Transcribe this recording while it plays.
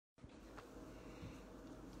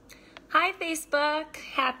Hi Facebook,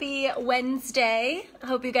 happy Wednesday. I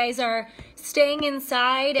hope you guys are staying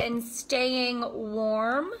inside and staying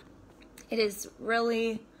warm. It is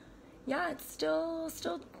really, it's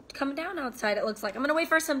still coming down outside, it looks like. I'm gonna wait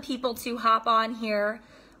for some people to hop on here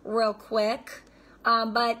real quick.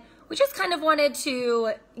 But we just kind of wanted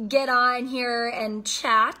to get on here and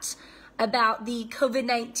chat about the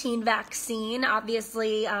COVID-19 vaccine.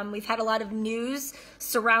 Obviously, we've had a lot of news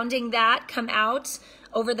surrounding that come out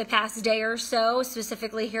over the past day or so,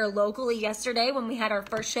 specifically here locally yesterday when we had our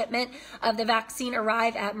first shipment of the vaccine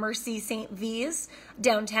arrive at Mercy St. V's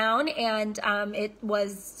downtown, and it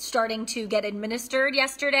was starting to get administered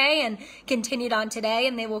yesterday and continued on today,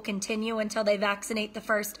 and they will continue until they vaccinate the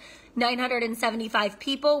first 975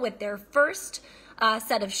 people with their first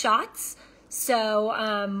set of shots.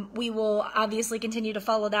 So we will obviously continue to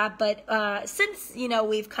follow that, but since,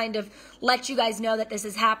 we've kind of let you guys know that this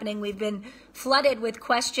is happening, we've been flooded with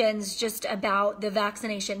questions just about the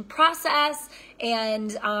vaccination process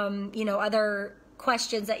and, other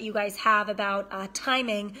questions that you guys have about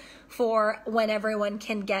timing for when everyone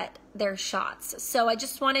can get their shots. So I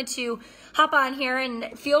just wanted to hop on here,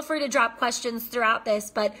 and feel free to drop questions throughout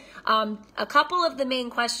this, but a couple of the main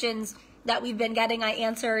questions that we've been getting, I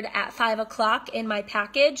answered at 5 o'clock in my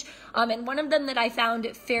package. And one of them that I found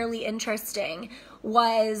fairly interesting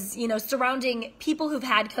was, surrounding people who've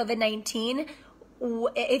had COVID-19,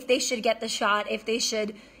 if they should get the shot, if they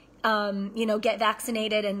should, get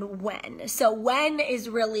vaccinated, and when. So when is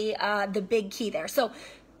really the big key there. So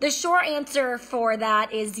the short answer for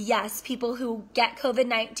that is yes, people who get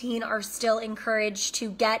COVID-19 are still encouraged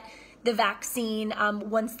to get the vaccine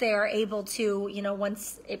once they are able to,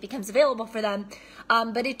 once it becomes available for them.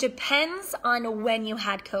 But it depends on when you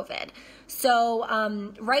had COVID. So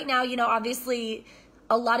right now, obviously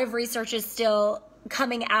a lot of research is still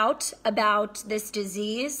coming out about this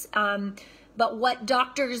disease. But what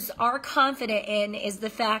doctors are confident in is the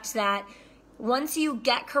fact that once you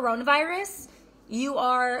get coronavirus, you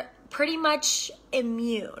are pretty much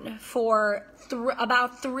immune for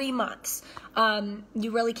about 3 months.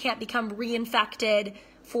 You really can't become reinfected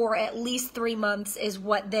for at least 3 months is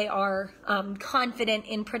what they are confident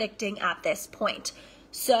in predicting at this point.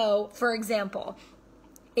 So, for example,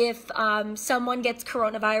 if someone gets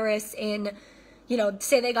coronavirus in,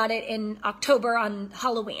 say they got it in October on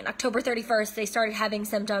Halloween, October 31st, they started having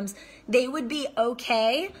symptoms, they would be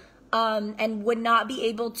okay and would not be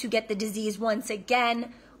able to get the disease once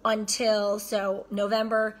again until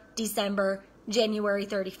November, December, January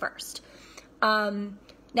 31st.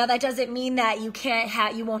 Now that doesn't mean that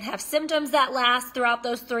you won't have symptoms that last throughout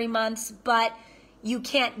those 3 months, but you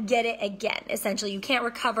can't get it again. Essentially, you can't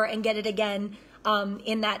recover and get it again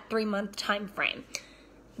in that 3-month time frame.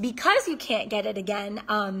 Because you can't get it again,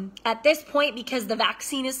 at this point, because the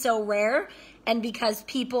vaccine is so rare and because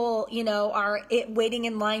people, are waiting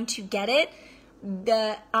in line to get it,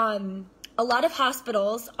 a lot of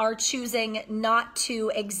hospitals are choosing not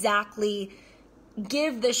to exactly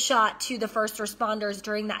give the shot to the first responders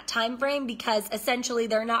during that time frame, because essentially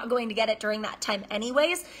they're not going to get it during that time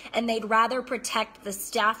anyways, and they'd rather protect the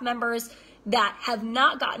staff members that have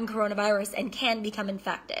not gotten coronavirus and can become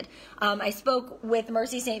infected. I spoke with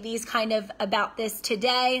Mercy St. V's kind of about this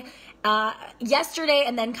today, yesterday,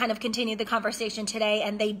 and then kind of continued the conversation today,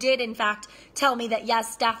 and they did in fact tell me that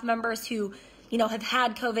yes, staff members who have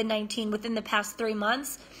had COVID-19 within the past 3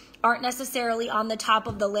 months aren't necessarily on the top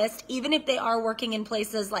of the list, even if they are working in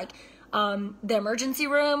places like the emergency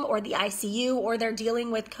room or the ICU, or they're dealing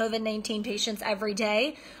with COVID-19 patients every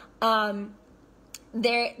day.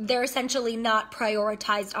 They're essentially not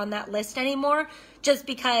prioritized on that list anymore, just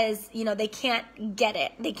because, they can't get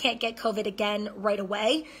it. They can't get COVID again right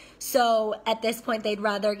away. So at this point, they'd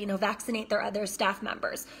rather, vaccinate their other staff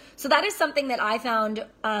members. So that is something that I found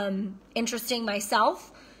interesting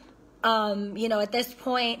myself. At this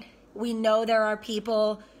point, we know there are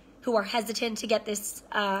people who are hesitant to get this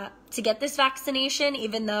vaccination,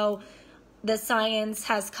 even though the science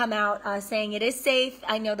has come out saying it is safe.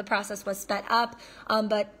 I know the process was sped up,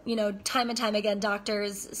 but time and time again,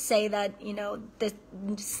 doctors say that the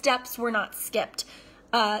steps were not skipped.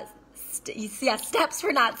 Steps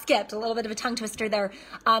were not skipped. A little bit of a tongue twister there,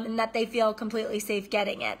 and that they feel completely safe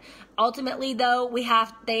getting it. Ultimately, though,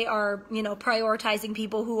 they are prioritizing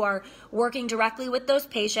people who are working directly with those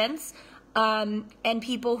patients. And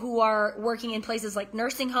people who are working in places like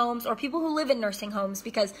nursing homes, or people who live in nursing homes,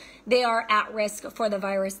 because they are at risk for the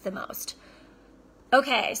virus the most.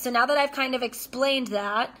 Okay, so now that I've kind of explained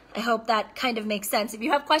that, I hope that kind of makes sense. If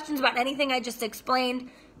you have questions about anything I just explained,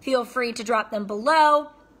 feel free to drop them below.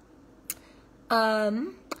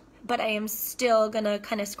 but I am still gonna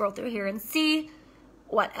kind of scroll through here and see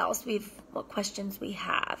what else what questions we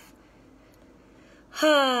have.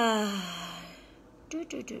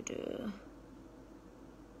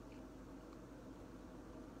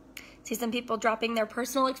 See some people dropping their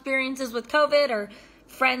personal experiences with COVID or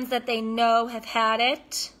friends that they know have had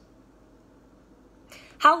it.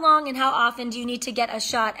 How long and how often do you need to get a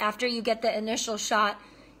shot after you get the initial shot?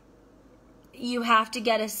 You have to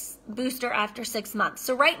get a booster after 6 months.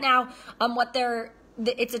 So right now,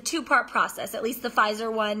 it's a 2-part process, at least the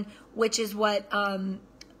Pfizer one, which is what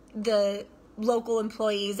the local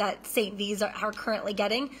employees at St. V's are currently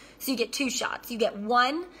getting. So you get 2 shots. You get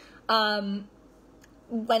one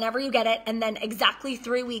whenever you get it, and then exactly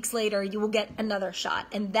 3 weeks later, you will get another shot.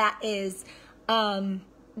 And that is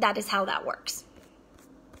how that works.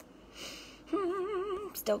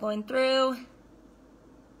 Still going through.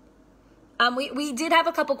 We did have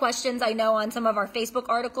a couple questions, I know, on some of our Facebook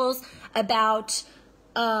articles about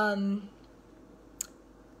oh,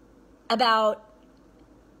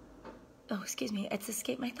 excuse me, it's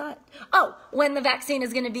escaped my thought. Oh, when the vaccine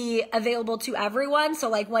is going to be available to everyone. So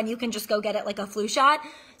like when you can just go get it like a flu shot.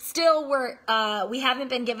 Still, we haven't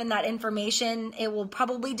been given that information. It will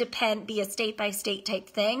probably be a state by state type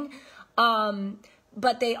thing.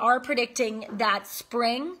 But they are predicting that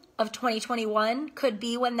spring of 2021 could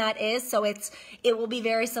be when that is. So it will be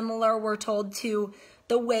very similar, we're told, to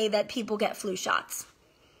the way that people get flu shots.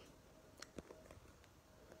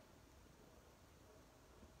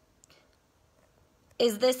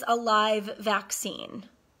 Is this a live vaccine?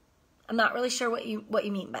 I'm not really sure what you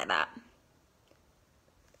mean by that.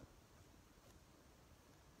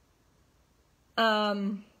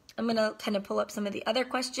 I'm going to kind of pull up some of the other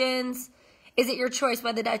questions. Is it your choice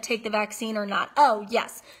whether to take the vaccine or not? Oh,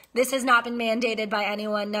 yes. This has not been mandated by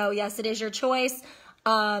anyone. No, yes, it is your choice.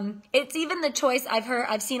 It's even the choice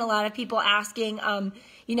I've seen a lot of people asking,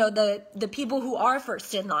 the people who are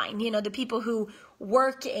first in line, the people who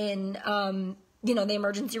work in, the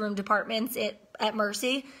emergency room departments at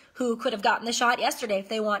Mercy, who could have gotten the shot yesterday if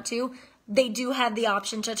they want to. They do have the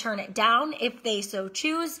option to turn it down if they so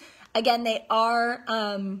choose. Again, they are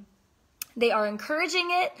encouraging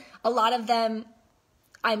it. A lot of them,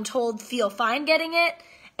 I'm told, feel fine getting it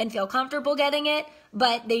and feel comfortable getting it,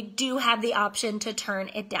 but they do have the option to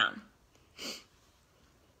turn it down.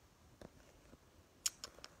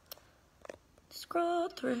 Scroll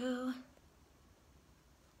through.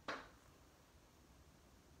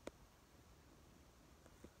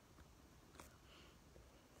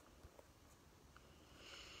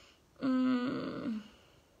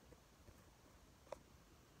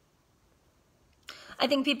 I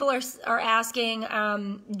think people are asking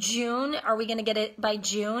June. Are we going to get it by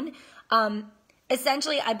June?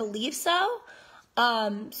 Essentially, I believe so.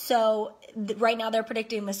 Right now they're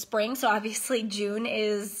predicting the spring. So obviously June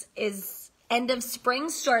is end of spring,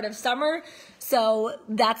 start of summer. So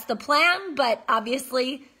that's the plan. But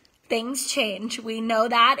obviously things change. We know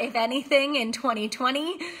that, if anything, in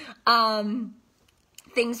 2020.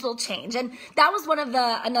 Things will change. And that was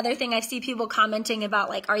another thing I see people commenting about,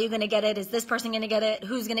 like, are you going to get it? Is this person going to get it?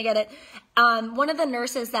 Who's going to get it? One of the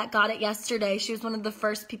nurses that got it yesterday, she was one of the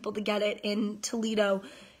first people to get it in Toledo.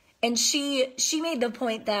 And she made the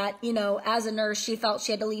point that, as a nurse, she felt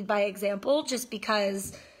she had to lead by example, just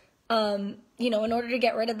because, in order to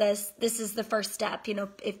get rid of this is the first step.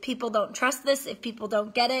 If people don't trust this, if people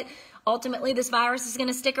don't get it, ultimately this virus is going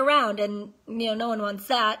to stick around, and, no one wants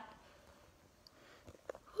that.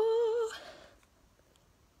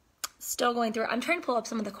 Still going through. I'm trying to pull up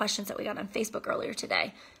some of the questions that we got on Facebook earlier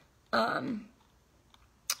today. So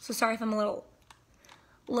sorry if I'm a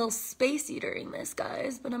little spacey during this,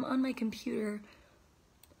 guys, but I'm on my computer.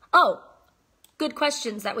 Oh, good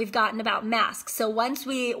questions that we've gotten about masks. So once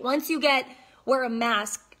you get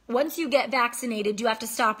vaccinated, you have to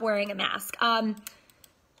stop wearing a mask.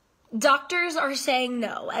 Doctors are saying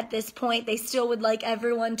no at this point. They still would like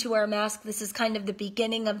everyone to wear a mask. This is kind of the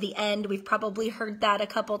beginning of the end. We've probably heard that a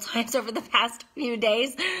couple times over the past few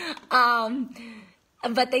days.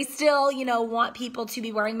 But they still, want people to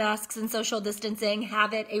be wearing masks and social distancing,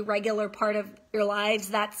 have it a regular part of your lives.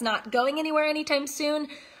 That's not going anywhere anytime soon.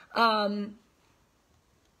 So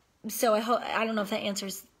I don't know if that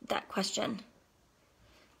answers that question.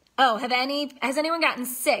 Oh, has anyone gotten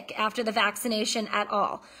sick after the vaccination at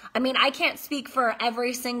all? I mean, I can't speak for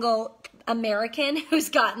every single American who's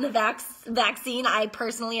gotten the vaccine. I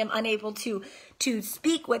personally am unable to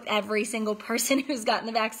speak with every single person who's gotten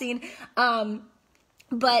the vaccine.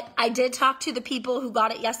 But I did talk to the people who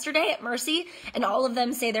got it yesterday at Mercy, and all of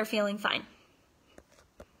them say they're feeling fine.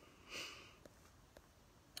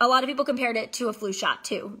 a lot of people compared it to a flu shot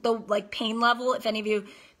too. The like pain level, if any of you,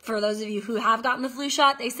 for those of you who have gotten the flu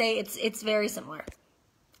shot, they say it's very similar.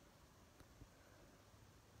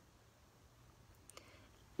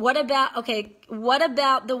 What about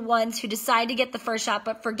the ones who decide to get the first shot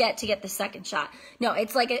but forget to get the second shot? No,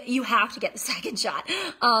 it's like you have to get the second shot.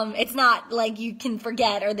 It's not like you can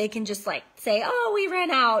forget or they can just like say, oh, we ran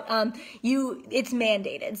out. It's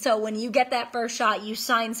mandated. So when you get that first shot, you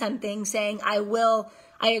sign something saying, I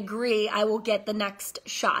agree, I will get the next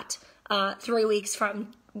shot 3 weeks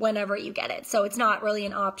from whenever you get it. So it's not really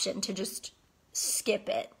an option to just skip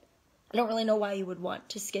it. I don't really know why you would want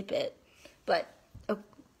to skip it, but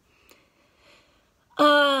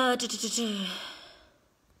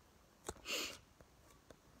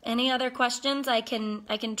any other questions I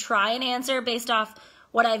can try and answer based off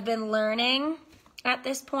what I've been learning at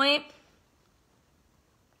this point?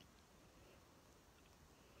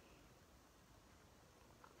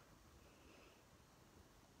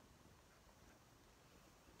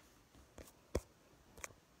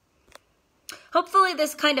 Hopefully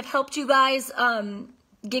this kind of helped you guys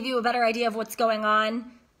give you a better idea of what's going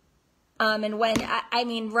on. And when, I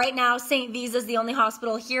mean, right now, St. V's is the only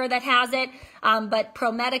hospital here that has it, but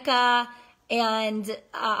ProMedica and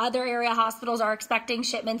other area hospitals are expecting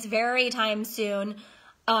shipments very time soon.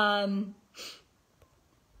 I'm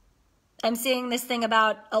seeing this thing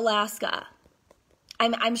about Alaska.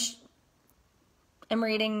 I'm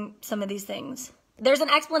reading some of these things. There's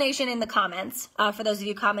an explanation in the comments for those of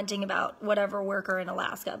you commenting about whatever worker in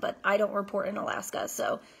Alaska, but I don't report in Alaska,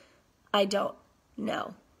 so I don't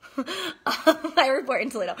know. I report in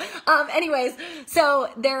Toledo. Anyways, so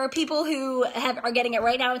there are people who are getting it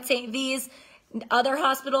right now at St. V's. Other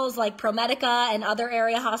hospitals like ProMedica and other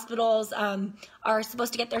area hospitals are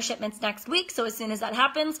supposed to get their shipments next week. So as soon as that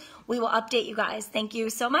happens, we will update you guys. Thank you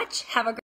so much. Have a great